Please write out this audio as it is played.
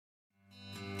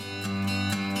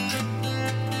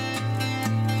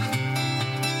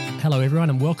Hello, everyone,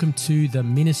 and welcome to the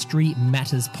Ministry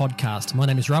Matters podcast. My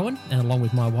name is Rowan, and along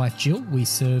with my wife Jill, we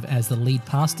serve as the lead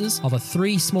pastors of a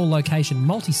 3 small location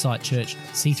multi-site church,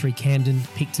 C3 Camden,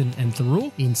 Picton and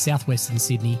Thurrool in southwestern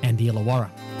Sydney and the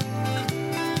Illawarra.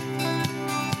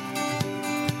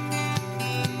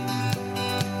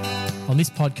 On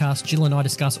this podcast, Jill and I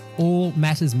discuss all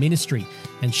matters ministry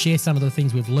and share some of the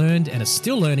things we've learned and are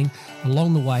still learning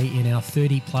along the way in our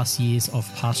 30 plus years of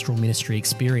pastoral ministry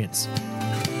experience.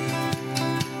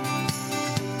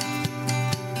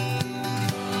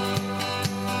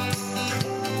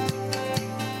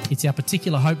 It's our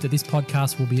particular hope that this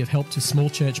podcast will be of help to small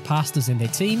church pastors and their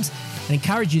teams and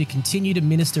encourage you to continue to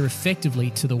minister effectively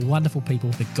to the wonderful people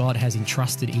that God has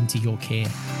entrusted into your care.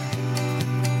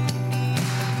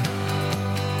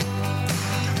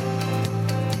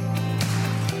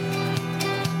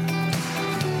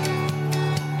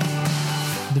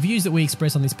 The views that we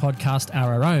express on this podcast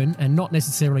are our own and not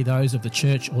necessarily those of the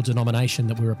church or denomination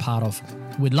that we're a part of.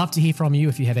 We'd love to hear from you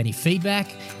if you have any feedback,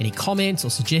 any comments or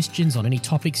suggestions on any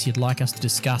topics you'd like us to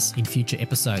discuss in future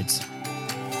episodes.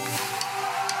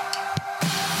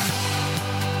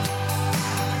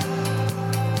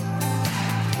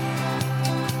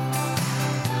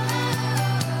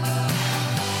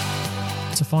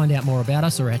 To find out more about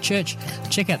us or our church,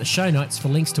 check out the show notes for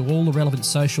links to all the relevant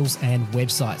socials and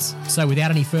websites. So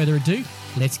without any further ado,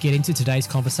 let's get into today's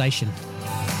conversation.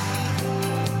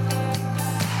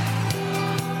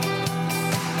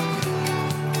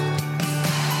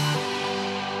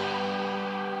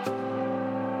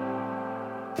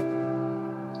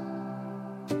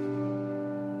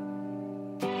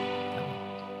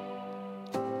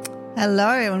 Hello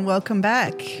and welcome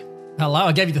back. Hello,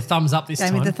 I gave you the thumbs up this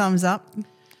time. Gave me the thumbs up.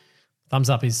 Thumbs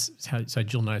up is how, so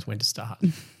Jill knows when to start.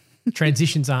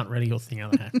 Transitions aren't really your thing, are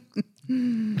they?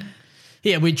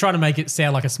 Yeah, we're trying to make it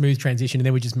sound like a smooth transition and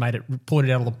then we just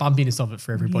pointed out all the bumpiness of it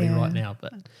for everybody right now.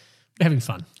 But we're having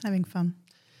fun. Having fun.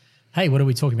 Hey, what are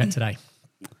we talking about today?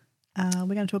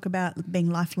 We're going to talk about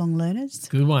being lifelong learners.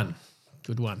 Good one.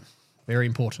 Good one. Very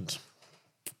important.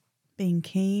 Being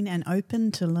keen and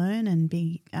open to learn and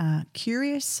be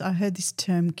curious. I heard this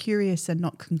term curious and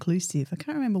not conclusive. I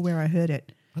can't remember where I heard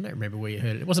it. I don't remember where you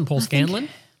heard it. It wasn't Paul Scanlon?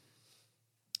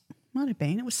 Might have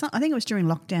been. I think it was during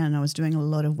lockdown and I was doing a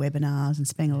lot of webinars and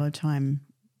spending a lot of time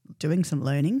doing some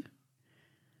learning.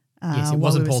 Yes, it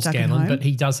wasn't Paul Scanlon, but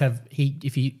he does have,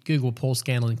 if you Google Paul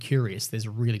Scanlon Curious, there's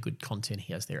really good content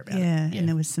he has there about it. Yeah, and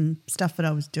there was some stuff that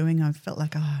I was doing. I felt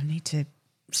like, I need to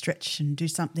stretch and do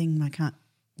something. I can't,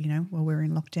 while we're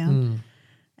in lockdown.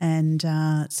 And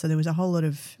so there was a whole lot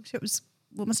of,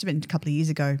 it must have been a couple of years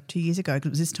ago, 2 years ago, because it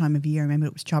was this time of year. I remember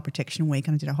it was Child Protection Week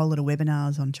and I did a whole lot of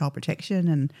webinars on child protection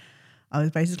and I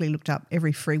was basically looked up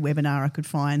every free webinar I could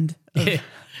find to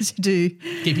do.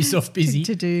 Keep yourself busy.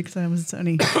 To do because there was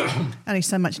only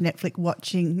so much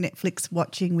Netflix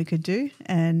watching we could do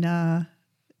and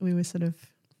we were sort of,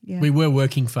 We were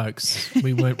working folks.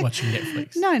 We weren't watching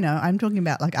Netflix. No, I'm talking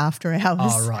about like after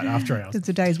hours. Oh, right, after hours. Because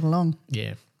the days were long.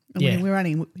 Yeah. We're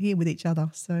only here with each other.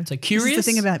 So curious. This is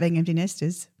the thing about being empty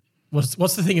nesters.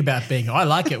 What's the thing about being? I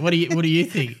like it. What do you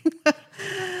think?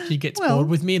 She gets bored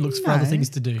with me and looks for other things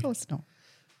to do. Of course not.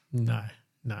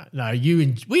 No.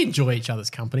 We enjoy each other's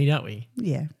company, don't we?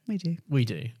 Yeah, we do. We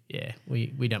do. Yeah,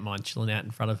 we don't mind chilling out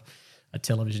in front of a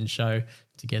television show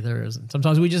together.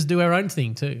 Sometimes we just do our own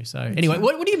thing too. So anyway,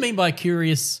 what do you mean by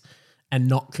curious and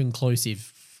not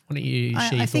conclusive? Why don't you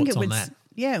share your thoughts on that?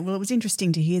 Yeah, well, it was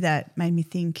interesting to hear that. Made me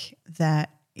think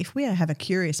that if we have a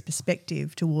curious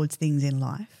perspective towards things in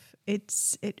life, it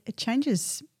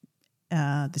changes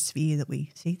the sphere that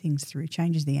we see things through,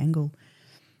 changes the angle.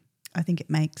 I think it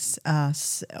makes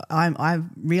us I've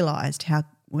realised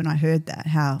when I heard that,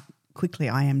 how quickly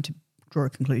I am to draw a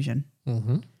conclusion.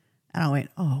 Mm-hmm. And I went,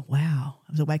 oh, wow.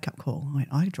 It was a wake-up call. I went,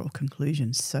 I draw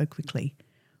conclusions so quickly.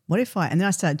 And then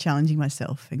I started challenging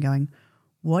myself and going,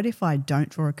 what if I don't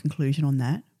draw a conclusion on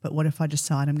that, but what if I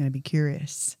decide I'm going to be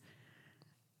curious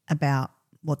about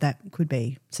what that could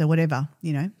be? So whatever,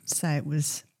 say it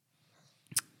was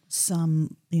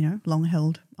some,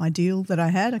 long-held ideal that I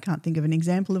had. I can't think of an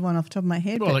example of one off the top of my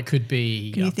head. Well, it could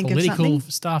be political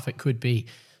stuff. It could be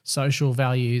social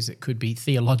values. It could be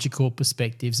theological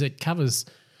perspectives. It covers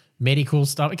medical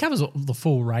stuff. It covers the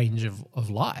full range of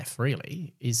life,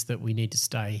 really, is that we need to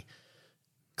stay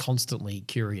constantly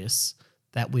curious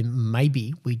that we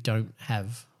don't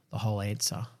have the whole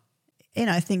answer. And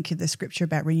I think the scripture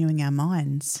about renewing our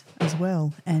minds as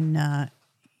well and,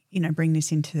 bring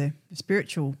this into the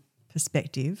spiritual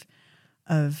perspective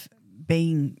of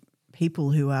being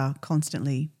people who are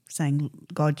constantly saying,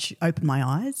 God, open my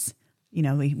eyes You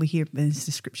know, we hear there's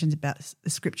descriptions about the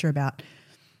scripture about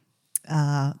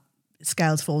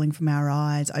scales falling from our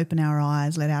eyes, open our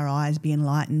eyes, let our eyes be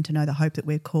enlightened to know the hope that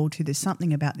we're called to. There's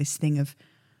something about this thing of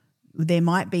there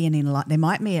might be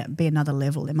another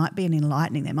level, there might be an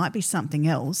enlightening, there might be something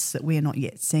else that we are not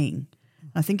yet seeing.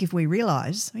 I think if we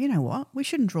realise, you know what, we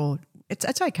shouldn't draw.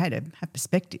 It's okay to have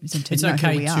perspectives and to know who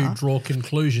we are. It's okay to draw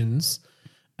conclusions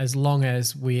as long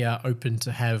as we are open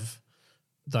to have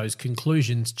those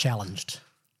conclusions challenged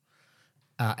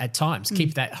at times.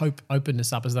 Keep that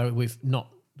openness up as though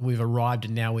we've arrived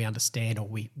and now we understand, or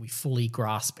we fully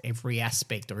grasp every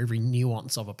aspect or every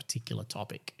nuance of a particular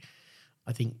topic.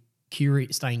 I think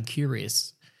staying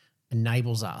curious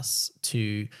enables us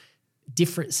to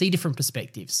see different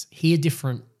perspectives, hear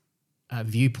different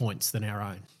viewpoints than our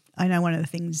own. I know one of the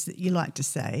things that you like to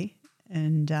say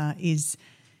is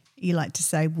you like to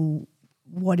say, well,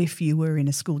 what if you were in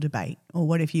a school debate, or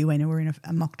what if you were in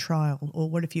a mock trial, or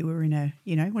what if you were in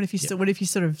what if you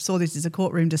sort of saw this as a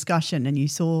courtroom discussion and you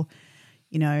saw,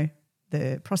 you know,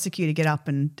 the prosecutor get up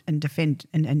and defend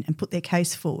and put their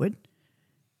case forward,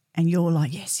 and you're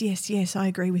like, yes, I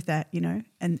agree with that, you know,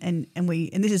 and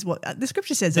this is what the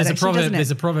scripture says. There's a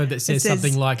proverb that says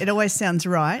something like, it always sounds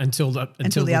right until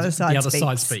the other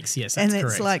side speaks. Yes, that's correct.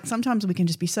 And it's like sometimes we can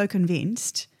just be so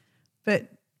convinced, but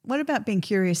what about being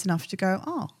curious enough to go,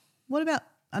 oh, what about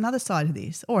another side of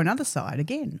this, or another side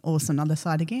again, or some other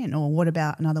side again, or what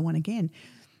about another one again?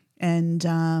 And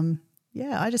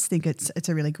I just think it's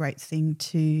a really great thing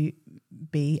to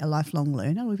be a lifelong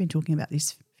learner. We've been talking about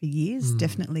this for years,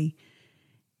 definitely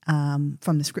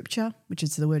from the scripture, which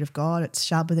is the word of God. It's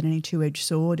sharper than any two-edged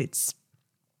sword. It's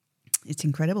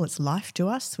incredible. It's life to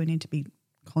us. We need to be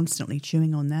constantly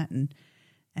chewing on that and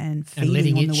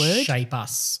feeding on the word. Letting it shape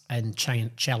us and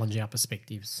challenge our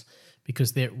perspectives,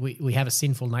 because we have a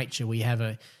sinful nature. We have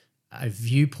a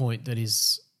viewpoint that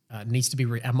is needs to be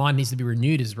our mind needs to be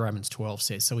renewed, as Romans 12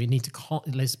 says. So we need to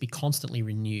let's be constantly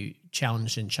renewed,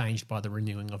 challenged, and changed by the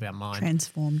renewing of our mind.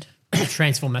 Transformed.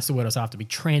 Transformed. That's the word I was after. Be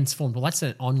transformed. Well, that's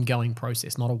an ongoing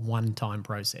process, not a one-time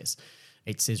process.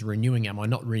 It says renewing our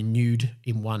mind, not renewed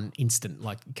in one instant.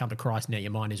 Like you come to Christ, now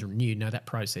your mind is renewed. No, that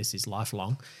process is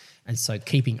lifelong. And so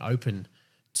keeping open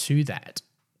to that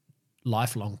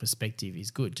lifelong perspective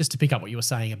is good. Just to pick up what you were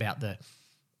saying about the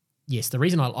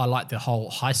reason I like the whole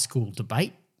high school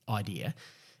debate idea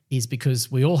is because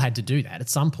we all had to do that. At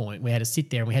some point we had to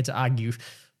sit there and we had to argue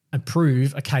and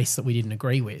prove a case that we didn't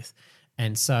agree with.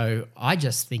 And so I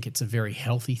just think it's a very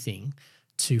healthy thing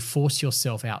to force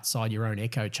yourself outside your own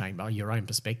echo chamber, your own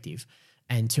perspective,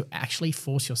 and to actually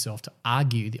force yourself to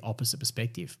argue the opposite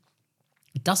perspective.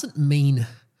 It doesn't mean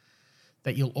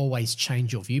that you'll always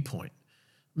change your viewpoint.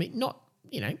 I mean, not,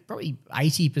 probably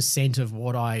 80% of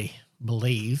what I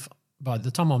believe by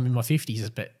the time I'm in my 50s,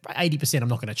 but 80% I'm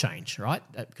not going to change, right?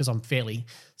 Because I'm fairly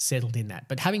settled in that.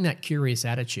 But having that curious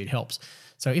attitude helps.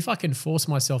 So if I can force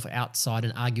myself outside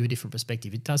and argue a different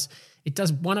perspective, it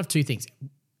does one of two things.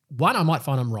 One, I might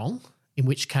find I'm wrong, in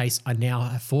which case I now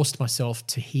have forced myself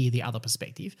to hear the other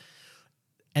perspective.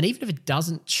 And even if it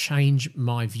doesn't change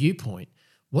my viewpoint,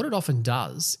 what it often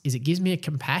does is it gives me a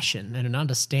compassion and an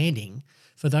understanding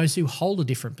for those who hold a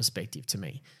different perspective to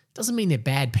me. It doesn't mean they're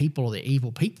bad people or they're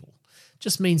evil people. It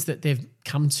just means that they've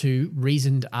come to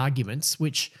reasoned arguments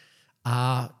which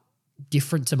are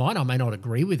different to mine. I may not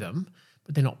agree with them,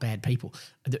 but they're not bad people.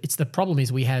 It's the problem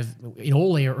is we have, in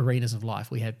all arenas of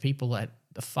life, we have people at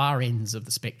the far ends of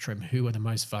the spectrum who are the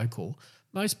most vocal.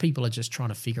 Most people are just trying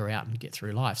to figure out and get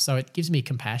through life. So it gives me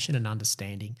compassion and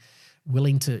understanding,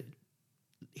 willing to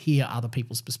hear other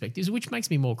people's perspectives, which makes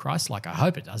me more Christ-like. I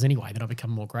hope it does anyway, that I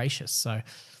become more gracious. So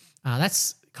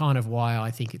that's kind of why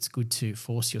I think it's good to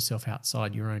force yourself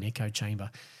outside your own echo chamber.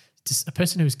 Just a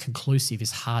person who is conclusive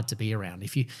is hard to be around.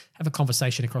 If you have a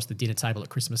conversation across the dinner table at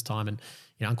Christmas time and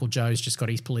Uncle Joe's just got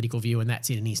his political view and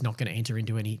that's it, and he's not going to enter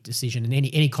into any decision, and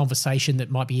any conversation that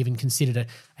might be even considered a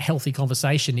healthy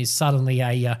conversation is suddenly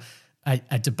a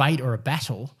debate or a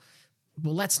battle,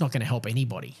 well, that's not going to help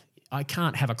anybody. I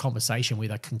can't have a conversation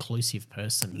with a conclusive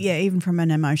person. Yeah, even from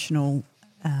an emotional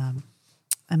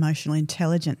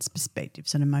intelligence perspective.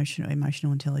 So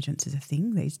emotional intelligence is a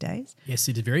thing these days. Yes,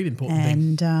 it's a very important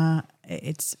thing. And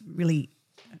it's really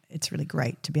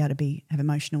great to be able to have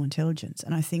emotional intelligence.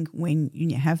 And I think when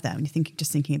you have that, when you're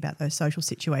thinking about those social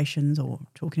situations or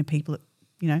talking to people at,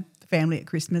 the family at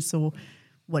Christmas or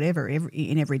whatever,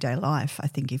 in everyday life, I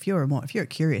think if you're a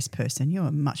curious person, you're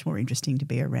much more interesting to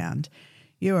be around.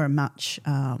 You're a much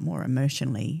more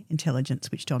emotionally intelligent,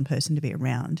 switched on person to be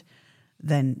around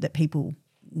than that people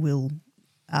will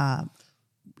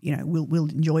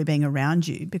enjoy being around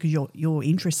you because you're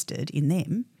interested in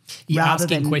them You're rather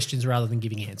asking than questions rather than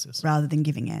giving answers.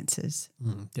 giving answers.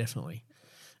 Definitely.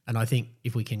 And I think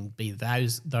if we can be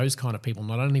those kind of people,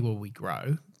 not only will we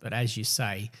grow, but as you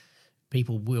say,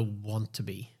 people will want to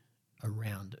be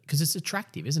around it because it's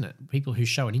attractive, isn't it? People who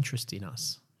show an interest in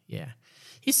us. Yeah.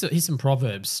 Here's some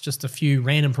proverbs, just a few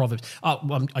random proverbs.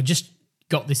 I just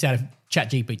got this out of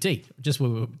ChatGPT. We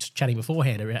were chatting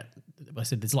beforehand about, I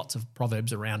said there's lots of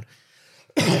proverbs around,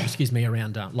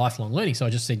 around lifelong learning. So I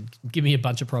just said, give me a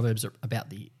bunch of proverbs about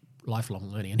the lifelong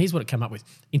learning. And here's what it came up with.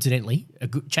 Incidentally,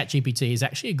 ChatGPT is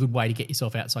actually a good way to get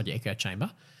yourself outside your echo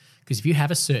chamber. Because if you have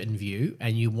a certain view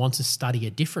and you want to study a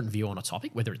different view on a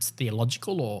topic, whether it's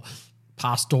theological or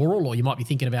pastoral, or you might be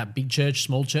thinking about big church,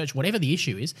 small church, whatever the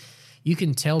issue is, you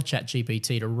can tell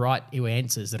ChatGPT to write you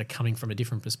answers that are coming from a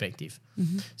different perspective.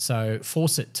 So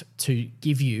force it to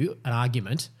give you an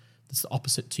argument that's the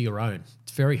opposite to your own.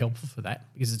 It's very helpful for that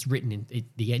because it's written in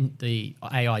the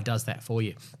AI does that for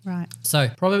you. Right. So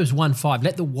Proverbs 1:5,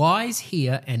 let the wise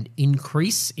hear and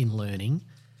increase in learning,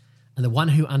 and the one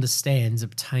who understands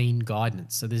obtain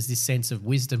guidance. So there's this sense of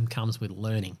wisdom comes with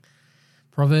learning.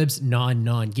 Proverbs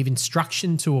 9:9, give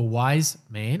instruction to a wise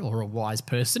man or a wise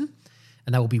person,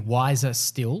 and they will be wiser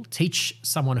still. Teach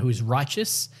someone who is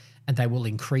righteous, and they will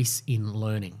increase in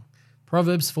learning.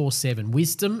 Proverbs 4:7,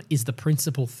 wisdom is the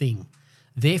principal thing.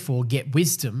 Therefore, get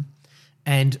wisdom,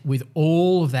 and with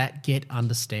all of that, get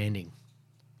understanding.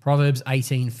 Proverbs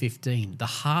 18:15, the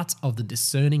heart of the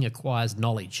discerning acquires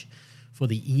knowledge, for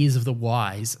the ears of the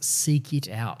wise seek it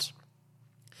out.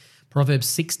 Proverbs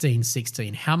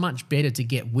 16:16, how much better to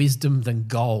get wisdom than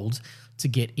gold, to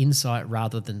get insight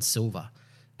rather than silver.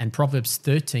 And Proverbs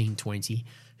 13:20,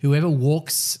 whoever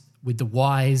walks with the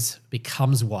wise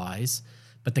becomes wise,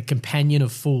 but the companion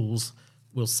of fools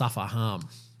will suffer harm.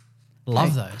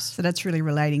 Love those. So that's really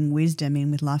relating wisdom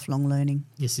in with lifelong learning.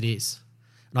 Yes, it is.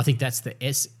 And I think that's the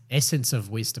essence of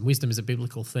wisdom. Wisdom is a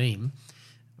biblical theme.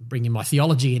 I'm bringing my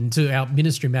theology into our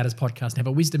Ministry Matters podcast now,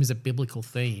 but wisdom is a biblical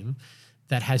theme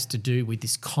that has to do with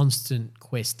this constant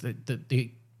quest.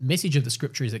 The message of the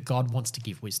scripture is that God wants to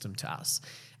give wisdom to us,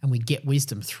 and we get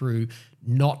wisdom through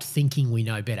not thinking we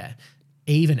know better.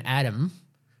 Eve and Adam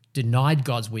denied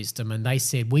God's wisdom, and they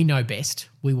said, we know best,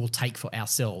 we will take for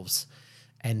ourselves.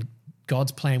 And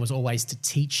God's plan was always to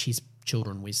teach his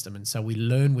children wisdom, and so we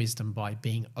learn wisdom by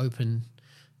being open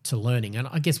to learning. And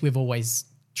I guess we've always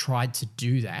tried to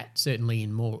do that, certainly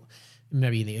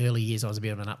maybe in the early years I was a bit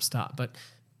of an upstart,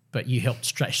 but you helped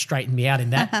straighten me out in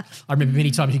that. I remember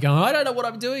many times you going, I don't know what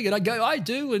I'm doing, and I go, I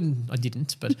do, and I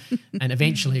didn't. And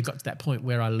eventually I got to that point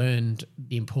where I learned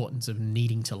the importance of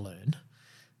needing to learn.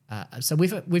 So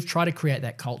we've tried to create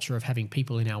that culture of having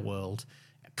people in our world,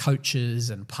 coaches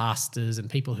and pastors and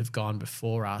people who've gone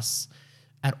before us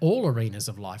at all arenas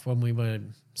of life, when we were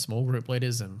small group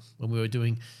leaders and when we were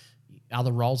doing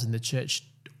other roles in the church,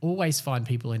 always find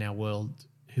people in our world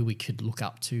who we could look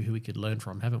up to, who we could learn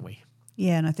from, haven't we?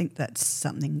 Yeah, and I think that's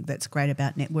something that's great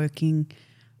about networking.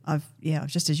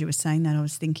 Just as you were saying that, I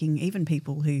was thinking even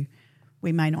people who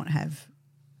we may not have,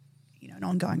 an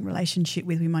ongoing relationship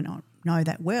with, we might not know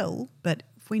that well, but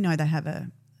if we know they have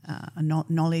a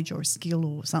knowledge or a skill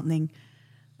or something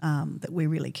that we're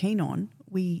really keen on,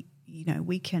 we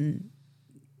can,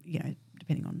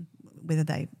 depending on whether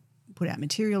they put out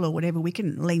material or whatever, we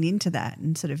can lean into that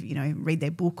and sort of, read their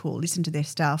book or listen to their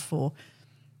stuff,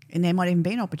 and there might even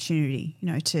be an opportunity,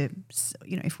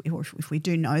 if we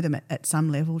do know them at some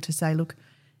level, to say, look,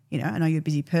 I know you're a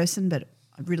busy person, but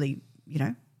I'd really,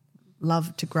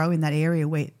 love to grow in that area.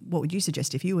 What would you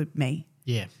suggest if you were me?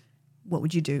 Yeah. What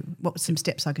would you do? What were some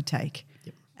steps I could take?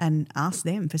 Yep. And ask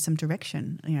them for some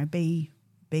direction. Be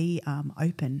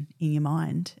open in your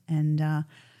mind. And I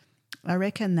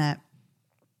reckon that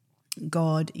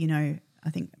God, I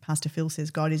think Pastor Phil says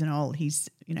God isn't old. He's,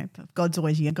 God's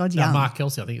always young. God's young. Mark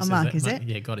Kelsey, I think it says Mark, that. is it?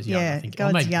 Yeah, God is young, yeah, I think.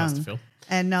 God's maybe young. Pastor Phil.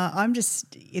 And I'm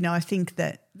just, I think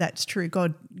that's true.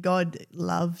 God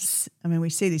loves, we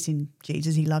see this in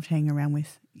Jesus. He loved hanging around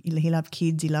he loved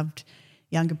kids. He loved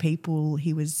younger people.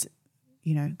 He was,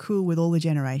 cool with all the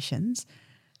generations.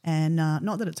 And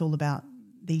not that it's all about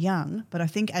the young, but I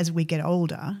think as we get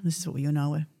older, this is what you and I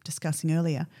were discussing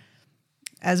earlier,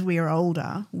 as we are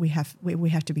older, we have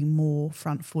to be more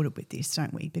front-footed with this,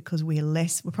 don't we? Because we're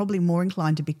probably more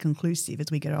inclined to be conclusive as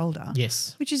we get older.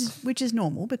 Yes, which is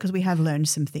normal, because we have learned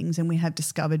some things and we have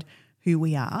discovered who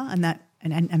we are,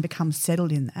 and become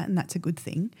settled in that, and that's a good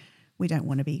thing. We don't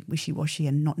want to be wishy-washy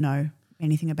and not know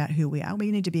anything about who we are. We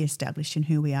need to be established in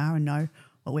who we are and know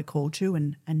what we're called to,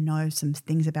 and know some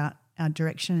things about our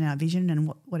direction and our vision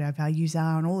and what our values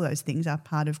are, and all those things are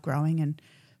part of growing and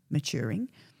maturing.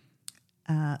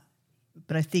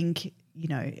 But I think,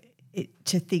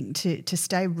 to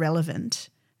stay relevant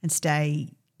and stay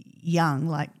young,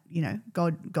 like,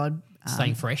 God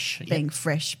Staying fresh. being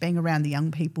fresh, being around the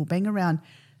young people, being around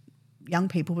young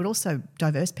people, but also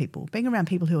diverse people, being around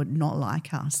people who are not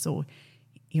like us, or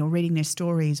reading their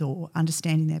stories or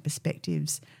understanding their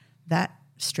perspectives. That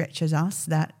stretches us.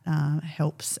 That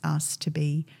helps us to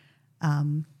be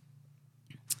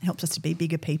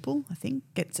bigger people. I think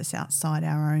gets us outside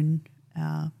our own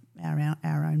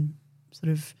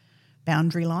sort of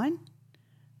boundary line.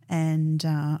 And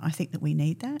I think that we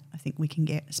need that. I think we can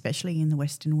get, especially in the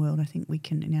Western world, I think we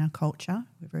can, in our culture,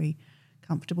 we're very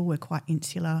comfortable. We're quite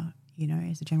insular,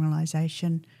 as a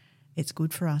generalisation. It's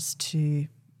good for us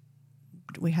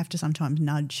we have to sometimes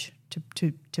nudge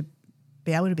to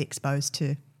be able to be exposed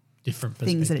to different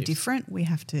things that are different. We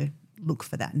have to look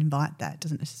for that and invite that. It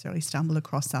doesn't necessarily stumble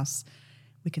across us.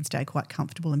 We can stay quite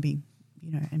comfortable and be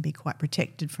quite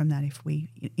protected from that if we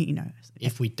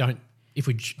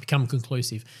become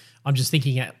conclusive. I'm just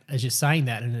thinking as you're saying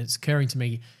that, and it's occurring to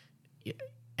me,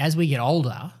 as we get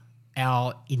older,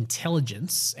 our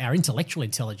intellectual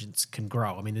intelligence can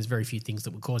grow. I mean, there's very few things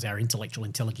that would cause our intellectual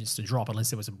intelligence to drop unless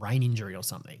there was a brain injury or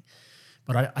something.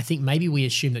 But I think maybe we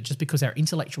assume that just because our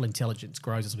intellectual intelligence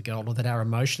grows as we get older, that our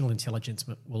emotional intelligence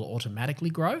will automatically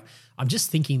grow. I'm just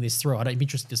thinking this through. I'd be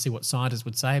interested to see what scientists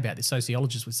would say about this,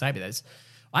 sociologists would say about this.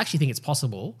 I actually think it's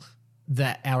possible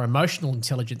that our emotional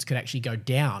intelligence could actually go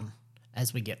down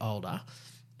as we get older.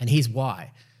 And here's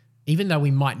why. Even though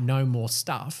we might know more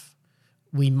stuff,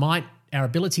 our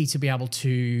ability to be able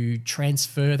to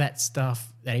transfer that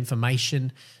stuff, that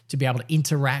information, to be able to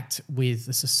interact with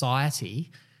the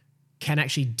society can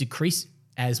actually decrease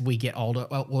as we get older,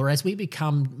 or as we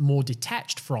become more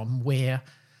detached from where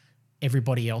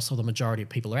everybody else or the majority of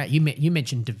people are at. You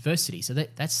mentioned diversity, so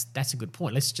that's a good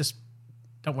point. Let's just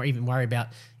don't even worry about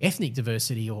ethnic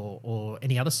diversity or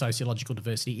any other sociological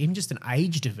diversity, even just an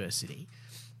age diversity.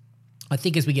 I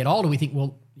think as we get older, we think,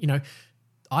 well,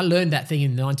 I learned that thing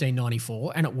in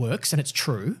 1994 and it works and it's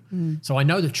true. So I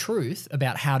know the truth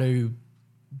about how to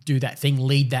do that thing,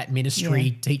 lead that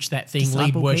ministry, teach that thing,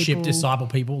 lead worship, disciple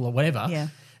people or whatever. Yeah.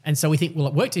 And so we think, well,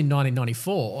 it worked in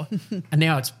 1994 and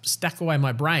now it's stuck away in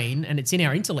my brain and it's in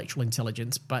our intellectual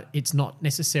intelligence, but it's not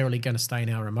necessarily going to stay in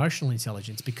our emotional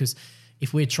intelligence, because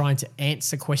if we're trying to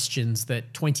answer questions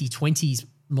that 2020s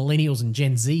millennials and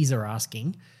Gen Zs are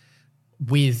asking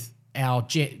with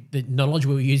the knowledge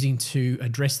we were using to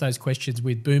address those questions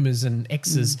with boomers and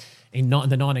X's in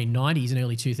the 1990s and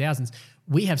early 2000s,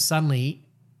 we have suddenly,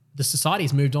 the society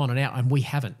has moved on and out and we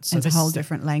haven't. So it's a whole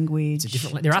different language.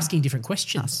 They're asking different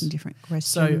questions.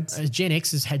 So Gen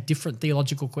X has had different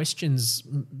theological questions.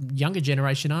 Younger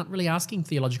generation aren't really asking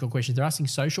theological questions. They're asking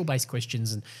social-based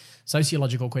questions and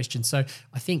sociological questions. So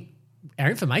I think our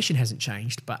information hasn't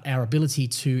changed, but our ability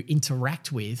to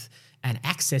interact with and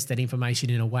access that information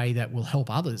in a way that will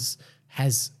help others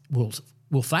will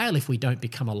fail if we don't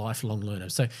become a lifelong learner.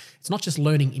 So it's not just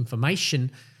learning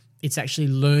information, it's actually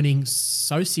learning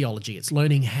sociology. It's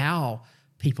learning how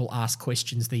people ask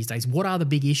questions these days. What are the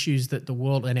big issues that the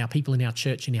world and our people in our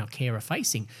church and our care are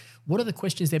facing? What are the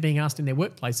questions they're being asked in their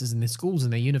workplaces, in their schools,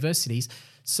 and their universities,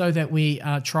 so that we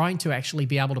are trying to actually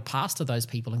be able to pastor those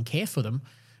people and care for them,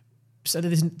 so that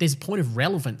there's a point of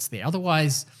relevance there.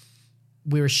 Otherwise,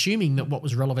 we're assuming that what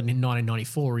was relevant in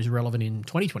 1994 is relevant in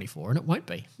 2024, and it won't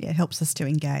be. Yeah, it helps us to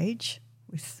engage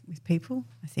with people,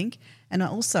 I think. And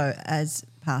also, as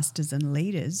pastors and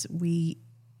leaders, we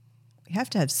have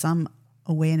to have some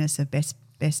awareness of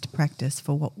best practice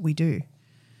for what we do.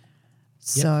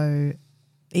 So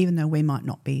even though we might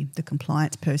not be the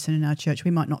compliance person in our church,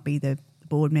 we might not be the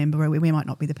board member, or we might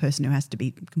not be the person who has to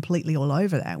be completely all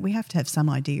over that, we have to have some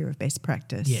idea of best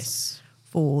practice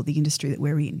for the industry that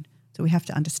we're in. So we have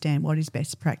to understand what is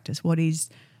best practice, what is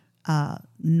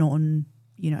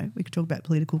we could talk about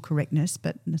political correctness,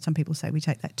 but some people say we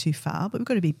take that too far. But we've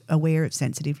got to be aware of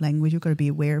sensitive language. We've got to be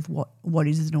aware of what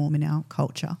is the norm in our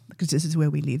culture, because this is where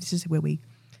we live, this is where we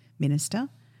minister,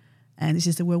 and this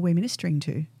is the world we're ministering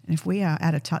to. And if we are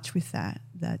out of touch with that,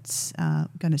 that's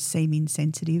going to seem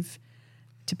insensitive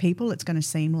to people. It's going to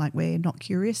seem like we're not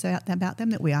curious about them,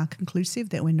 that we are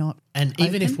conclusive, that we're not And open.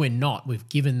 even if we're not, we've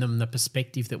given them the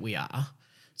perspective that we are.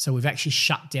 So we've actually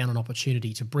shut down an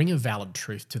opportunity to bring a valid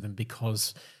truth to them,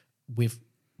 because we've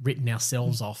written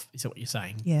ourselves off, is that what you're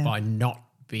saying, by not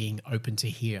being open to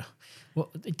hear. Well,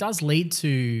 it does lead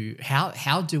to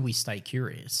how do we stay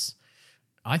curious?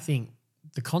 I think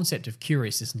the concept of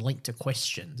curious is linked to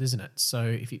questions, isn't it? So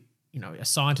if a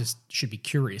scientist should be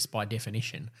curious by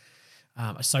definition.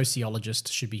 A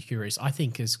sociologist should be curious. I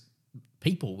think as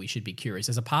people we should be curious.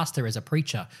 As a pastor, as a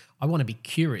preacher, I want to be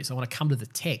curious. I want to come to the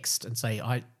text and say,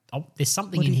 there's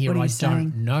something in here I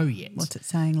don't know yet. What's it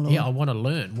saying, Lord? Yeah, I want to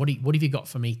learn. What have you got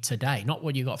for me today? Not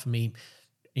what you got for me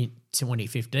in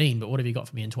 2015, but what have you got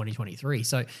for me in 2023?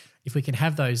 So if we can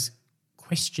have those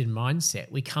question mindset,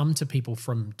 we come to people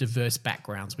from diverse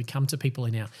backgrounds. We come to people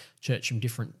in our church from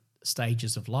different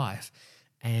stages of life.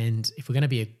 And if we're going to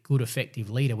be a good, effective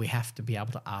leader, we have to be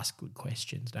able to ask good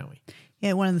questions, don't we?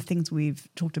 Yeah, one of the things we've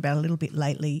talked about a little bit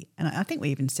lately, and I think we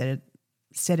even said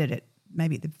it at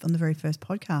maybe on the very first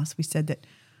podcast, we said that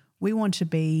we want to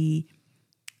be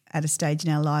at a stage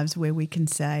in our lives where we can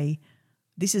say,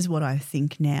 this is what I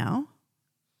think now,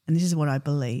 and this is what I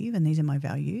believe, and these are my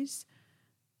values.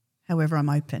 However, I'm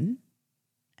open,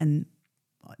 and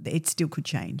it still could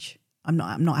change. I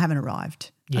haven't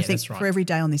arrived. Yeah, I think that's right. For every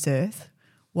day on this earth,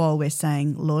 while we're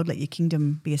saying, Lord, let your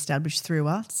kingdom be established through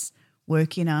us,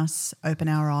 work in us, open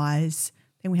our eyes,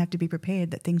 then we have to be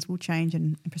prepared that things will change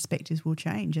and perspectives will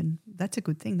change. And that's a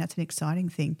good thing. That's an exciting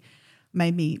thing.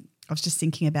 I was just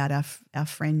thinking about our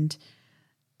friend,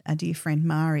 our dear friend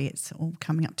Mari. It's all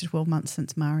coming up to 12 months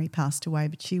since Mari passed away,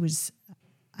 but she was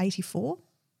 84,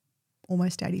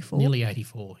 almost 84. Nearly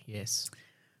 84, yes.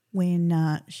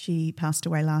 When she passed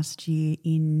away last year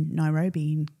in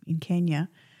Nairobi in Kenya.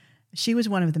 She was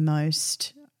one of the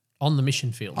most... On the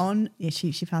mission field.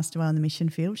 She passed away on the mission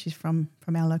field. She's from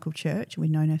our local church.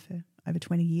 We've known her for over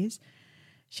 20 years.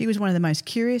 She was one of the most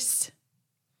curious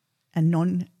and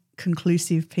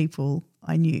non-conclusive people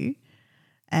I knew.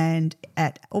 And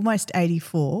at almost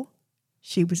 84,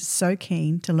 she was so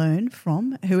keen to learn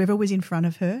from whoever was in front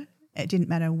of her. It didn't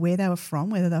matter where they were from,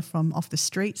 whether they're from off the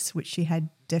streets, which she had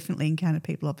definitely encountered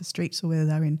people off the streets, or whether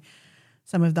they're in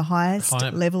some of the highest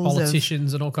levels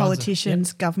politicians of and all kinds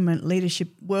politicians, government leadership,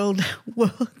 world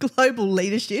global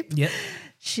leadership. Yep.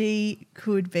 She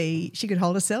could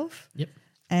hold herself. Yep.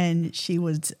 And she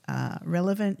was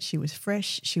relevant. She was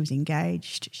fresh. She was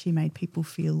engaged. She made people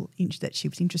feel that she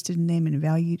was interested in them and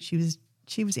valued. She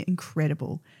was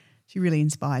incredible. She really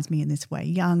inspires me in this way,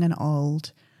 young and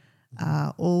old,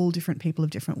 all different people of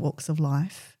different walks of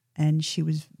life. And she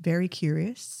was very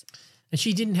curious. And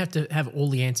she didn't have to have all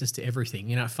the answers to everything.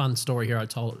 You know, a fun story here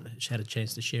she had a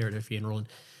chance to share at her funeral, and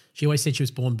she always said she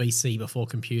was born BC, before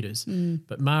computers.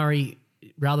 But Mari,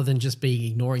 rather than just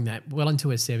ignoring that, well into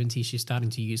her 70s, she's starting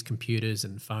to use computers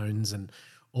and phones and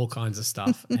all kinds of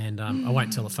stuff. And I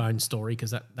won't tell a phone story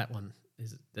because that one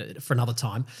is for another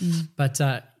time. But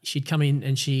she'd come in,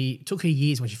 and she took her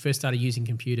years when she first started using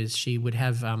computers. She would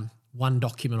have one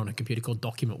document on a computer called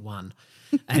Document 1.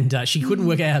 And she couldn't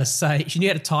work out how to say. She knew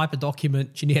how to type a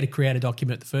document. She knew how to create a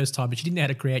document the first time, but she didn't know how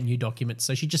to create new documents.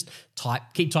 So she just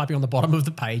keep typing on the bottom of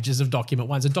the pages of Document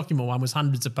 1. So Document 1 was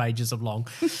hundreds of pages of long.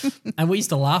 And we used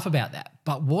to laugh about that.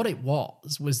 But what it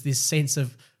was this sense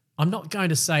of, I'm not going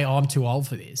to say, I'm too old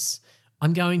for this.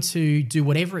 I'm going to do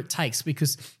whatever it takes,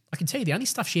 because I can tell you the only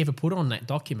stuff she ever put on that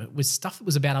document was stuff that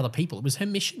was about other people. It was her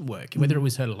mission work, whether it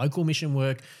was her local mission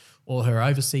work or her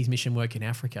overseas mission work in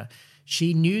Africa.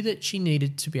 She knew that she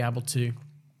needed to be able to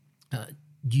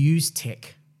use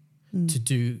tech to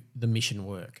do the mission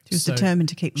work. She was determined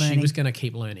to keep learning. She was going to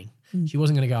keep learning. She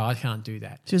wasn't going to go, I can't do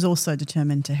that. She was also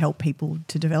determined to help people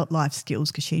to develop life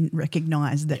skills, because she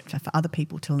recognised that for other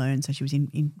people to learn. So she was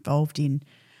involved in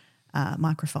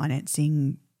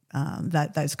microfinancing,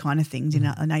 those kind of things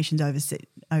in nations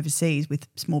overseas with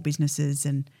small businesses,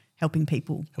 and helping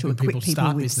people to equip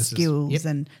people with skills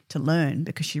and to learn,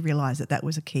 because she realised that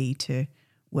was a key to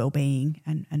well-being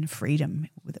and freedom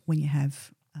when you have,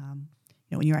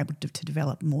 when you're able to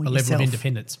develop more yourself. A level of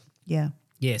independence. Yeah.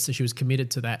 Yeah, so she was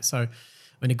committed to that. So,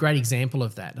 a great example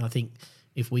of that. And I think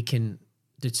if we can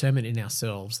determine in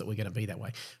ourselves that we're going to be that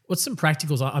way. What's some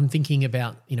practicals? I'm thinking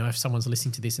about, if someone's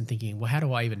listening to this and thinking, well, how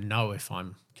do I even know if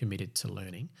I'm committed to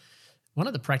learning? One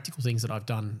of the practical things that I've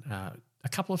done a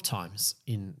couple of times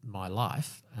in my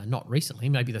life, not recently,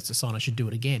 maybe that's a sign I should do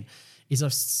it again, is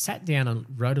I've sat down and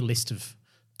wrote a list of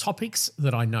topics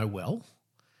that I know well,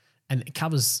 and it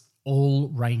covers all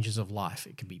ranges of life.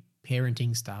 It can be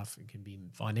parenting stuff, it can be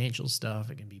financial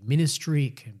stuff, it can be ministry,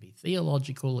 it can be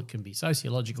theological, it can be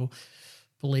sociological,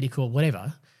 political,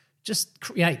 whatever. Just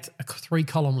create a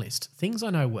 3-column list. Things I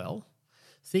know well,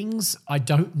 things I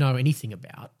don't know anything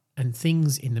about, and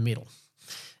things in the middle.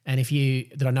 And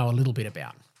that I know a little bit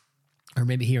about. I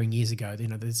remember hearing years ago,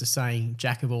 there's a saying,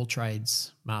 jack of all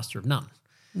trades, master of none.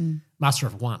 Master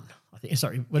of one.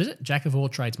 What is it? Jack of all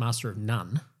trades, master of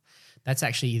none. That's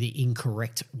actually the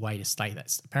incorrect way to say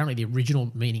that. Apparently the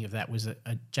original meaning of that was a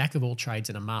jack of all trades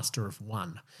and a master of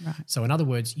one. Right. So in other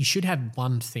words, you should have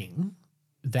one thing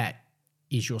that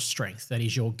is your strength, that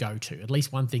is your go-to, at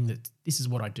least one thing that this is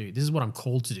what I do, this is what I'm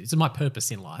called to do, this is my purpose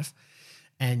in life,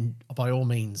 and by all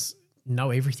means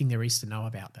know everything there is to know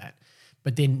about that,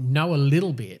 but then know a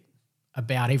little bit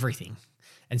about everything.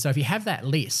 And so if you have that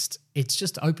list, it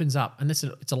just opens up, and it's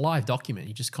a live document.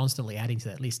 You're just constantly adding to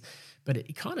that list. But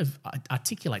it kind of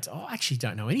articulates, I actually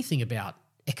don't know anything about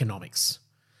economics.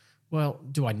 Well,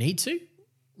 do I need to?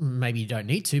 Maybe you don't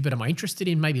need to, but am I interested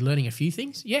in maybe learning a few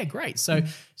things? Yeah, great. So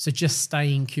just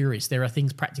staying curious. There are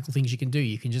practical things you can do.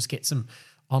 You can just get some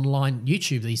online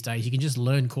YouTube these days. You can just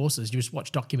learn courses. You just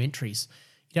watch documentaries.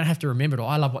 You don't have to remember it all.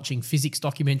 I love watching physics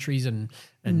documentaries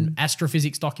and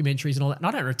astrophysics documentaries and all that. And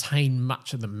I don't retain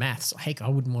much of the maths. Heck, I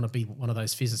wouldn't want to be one of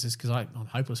those physicists because I'm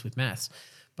hopeless with maths.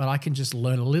 But I can just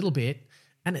learn a little bit,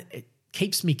 and it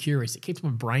keeps me curious. It keeps my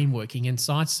brain working. And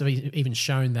science has even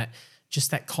shown that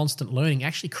just that constant learning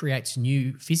actually creates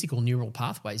new physical neural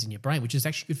pathways in your brain, which is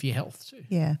actually good for your health too.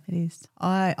 Yeah, it is.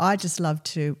 I just love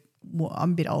to.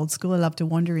 I'm a bit old school. I love to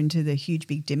wander into the huge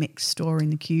big Dymocks store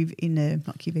in the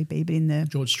not QVB, but in the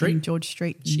George Street. In George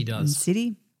Street. She does. In the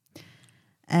city.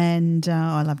 And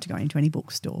I love to go into any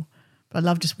bookstore, but I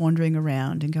love just wandering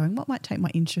around and going, what might take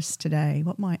my interest today?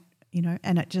 What might,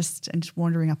 and just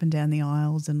wandering up and down the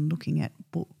aisles and looking at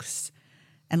books.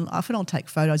 And often I'll take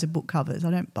photos of book covers.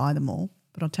 I don't buy them all,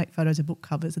 but I'll take photos of book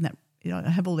covers, and that I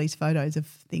have all these photos of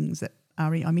things that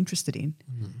I'm interested in,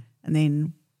 and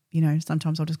then.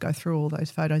 Sometimes I'll just go through all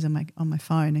those photos on my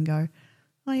phone and go,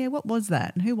 oh yeah, what was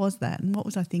that? And who was that? And what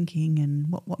was I thinking? And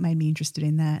what made me interested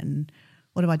in that? And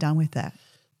what have I done with that?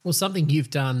 Well, something you've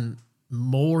done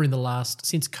more in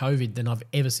since COVID than I've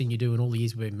ever seen you do in all the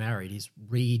years we've been married is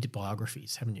read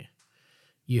biographies, haven't you?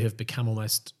 You have become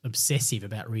almost obsessive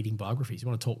about reading biographies. You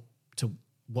want to talk to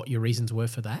what your reasons were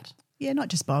for that? Yeah, not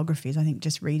just biographies. I think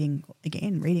just reading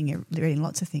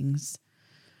lots of things.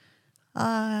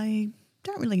 I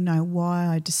don't really know why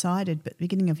I decided, but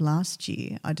beginning of last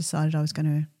year, I decided I was going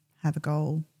to have a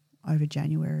goal over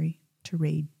January to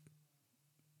read,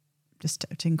 just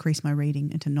to increase my reading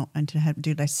and to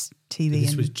do less TV. And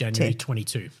this was January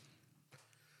 22.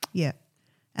 Yeah,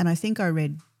 and I think I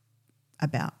read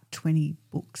about 20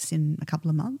 books in a couple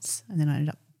of months, and then I ended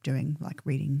up doing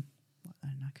reading. I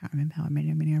don't know, I can't remember how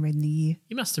many I read in the year.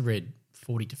 You must have read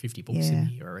 40 to 50 books in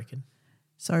the year, I reckon.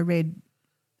 So I read.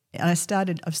 And I've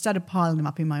started piling them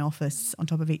up in my office on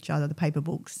top of each other, the paper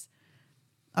books.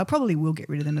 I probably will get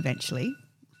rid of them eventually.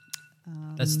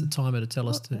 That's the timer to tell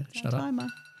us to shut up.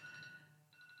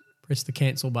 Press the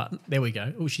cancel button. There we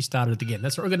go. Oh, she started it again.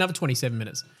 That's right. We've got another 27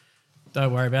 minutes.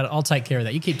 Don't worry about it. I'll take care of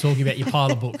that. You keep talking about your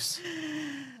pile of books.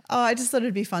 Oh, I just thought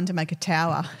it'd be fun to make a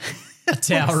tower. A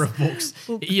tower of books.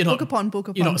 Book upon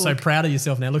book. You're not so proud of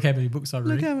yourself now. Look how many books I've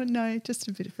read. No, just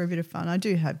for a bit of fun. I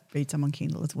do read some on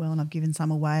Kindle as well, and I've given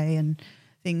some away and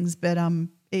things. But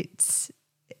it's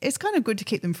kind of good to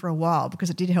keep them for a while because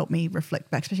it did help me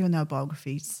reflect back, especially when they were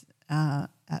biographies.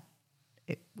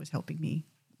 It was helping me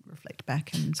reflect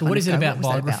back. And so, what is it about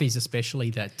biographies, especially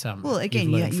that? Well,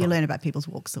 again, you learn about people's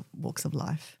walks of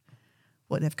life,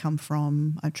 what they've come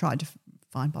from. I tried to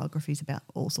find biographies about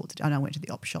all sorts of. I went to the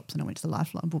op shops and I went to the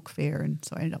Lifeline Book Fair, and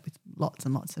so I ended up with lots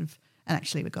and lots of. And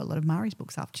actually, we got a lot of Mari's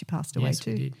books after she passed away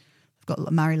too. We did. I've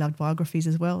got Mari loved biographies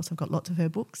as well, so I've got lots of her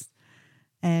books,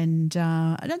 and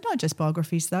not just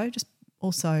biographies though, just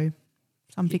also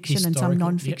some fiction and some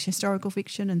non-fiction, historical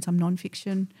fiction and some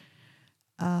non-fiction,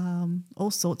 all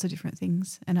sorts of different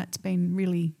things. And it's been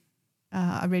really.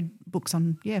 I read books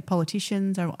on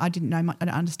politicians. I didn't know much. I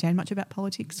don't understand much about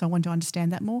politics, so I wanted to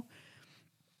understand that more.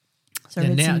 So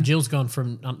now Jill's gone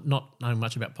from not knowing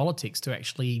much about politics to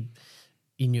actually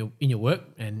in your work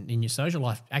and in your social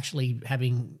life actually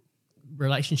having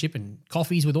relationship and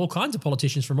coffees with all kinds of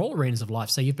politicians from all arenas of life.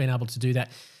 So you've been able to do that.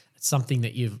 It's something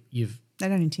that you've. They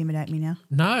don't intimidate me now.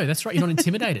 No, that's right. You're not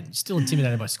intimidated. You're still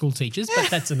intimidated by school teachers, but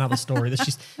that's another story.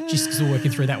 She's still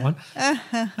working through that one.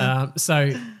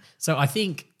 So I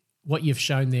think what you've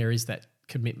shown there is that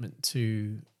commitment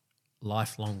to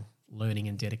lifelong learning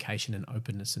and dedication and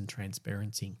openness and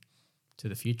transparency to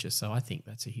the future. So I think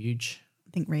that's a huge.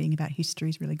 I think reading about history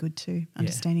is really good too.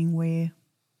 Understanding where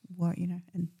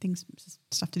and things,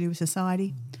 stuff to do with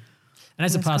society. And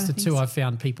as a pastor too, I've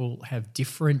found people have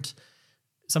different.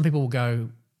 Some people will go,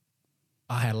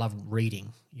 I love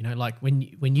reading. Like when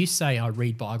you say I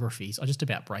read biographies, I just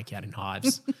about break out in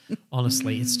hives.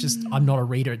 Honestly, it's just I'm not a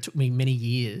reader. It took me many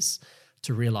years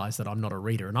to realise that I'm not a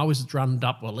reader. And I was drummed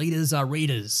up, well, leaders are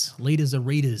readers, leaders are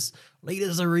readers,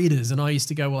 leaders are readers. And I used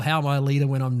to go, well, how am I a leader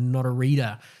when I'm not a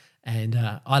reader? And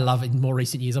I love in more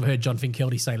recent years, I've heard John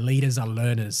Finkelty say leaders are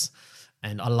learners.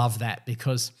 And I love that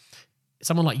because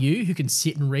someone like you who can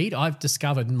sit and read. I've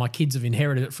discovered, and my kids have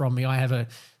inherited it from me. I've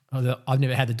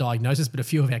never had the diagnosis, but a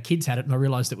few of our kids had it, and I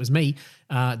realized it was me.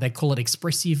 They call it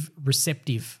expressive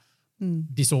receptive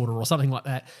disorder or something like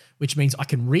that, which means I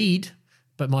can read,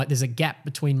 but there's a gap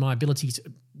between my ability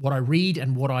to what I read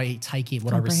and what I take in,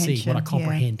 what I receive, what I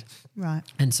comprehend. Yeah. Right.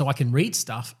 And so I can read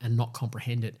stuff and not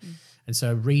comprehend it. And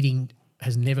so reading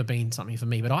has never been something for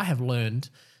me, but I have learned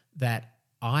that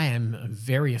I am a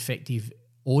very effective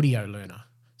audio learner.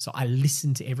 So I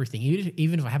listen to everything.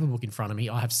 Even if I have a book in front of me,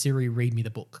 I have Siri read me the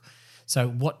book. So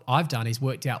what I've done is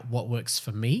worked out what works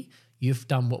for me. You've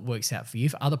done what works out for you.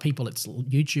 For other people, it's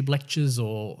YouTube lectures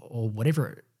or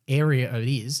whatever area it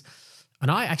is. And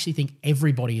I actually think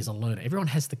everybody is a learner. Everyone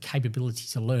has the capability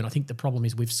to learn. I think the problem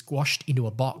is we've squashed into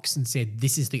a box and said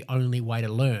this is the only way to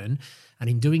learn. And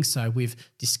in doing so, we've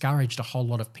discouraged a whole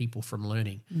lot of people from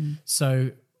learning. So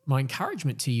my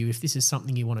encouragement to you, if this is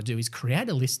something you want to do, is create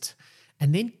a list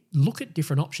and then look at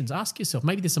different options. Ask yourself,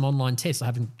 maybe there's some online tests. I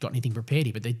haven't got anything prepared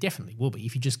here, but there definitely will be.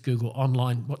 If you just Google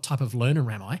online, what type of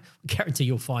learner am I guarantee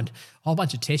you'll find a whole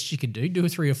bunch of tests you can do 2 or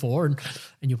 3 or 4, and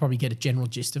you'll probably get a general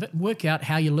gist of it. Work out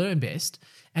how you learn best,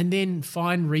 and then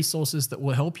find resources that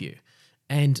will help you.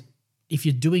 And if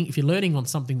you're learning on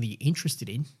something that you're interested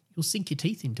in, you'll sink your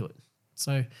teeth into it.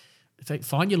 So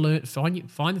find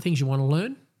the things you want to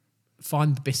learn,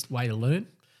 find the best way to learn,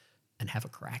 and have a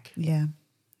crack. Yeah.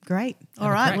 Great.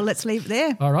 All right. Well, let's leave it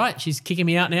there. All right. She's kicking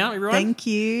me out now, everyone. Thank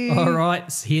you. All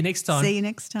right. See you next time. See you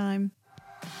next time.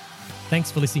 Thanks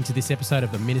for listening to this episode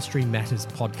of the Ministry Matters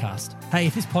podcast. Hey,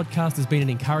 if this podcast has been an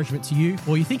encouragement to you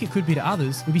or you think it could be to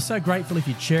others, we'd be so grateful if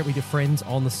you'd share it with your friends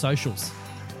on the socials.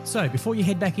 So before you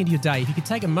head back into your day, if you could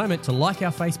take a moment to like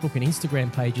our Facebook and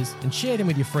Instagram pages and share them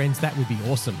with your friends, that would be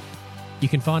awesome. You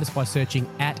can find us by searching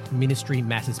 @Ministry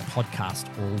Matters Podcast,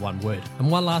 all one word. And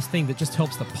one last thing that just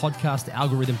helps the podcast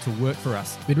algorithm to work for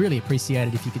us. We'd really appreciate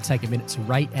it if you could take a minute to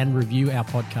rate and review our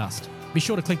podcast. Be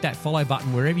sure to click that follow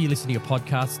button wherever you listen to your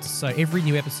podcasts so every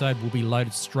new episode will be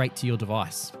loaded straight to your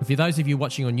device. For those of you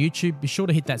watching on YouTube, be sure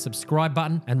to hit that subscribe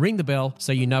button and ring the bell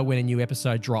so you know when a new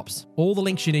episode drops. All the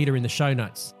links you need are in the show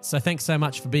notes. So thanks so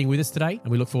much for being with us today,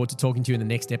 and we look forward to talking to you in the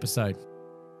next episode.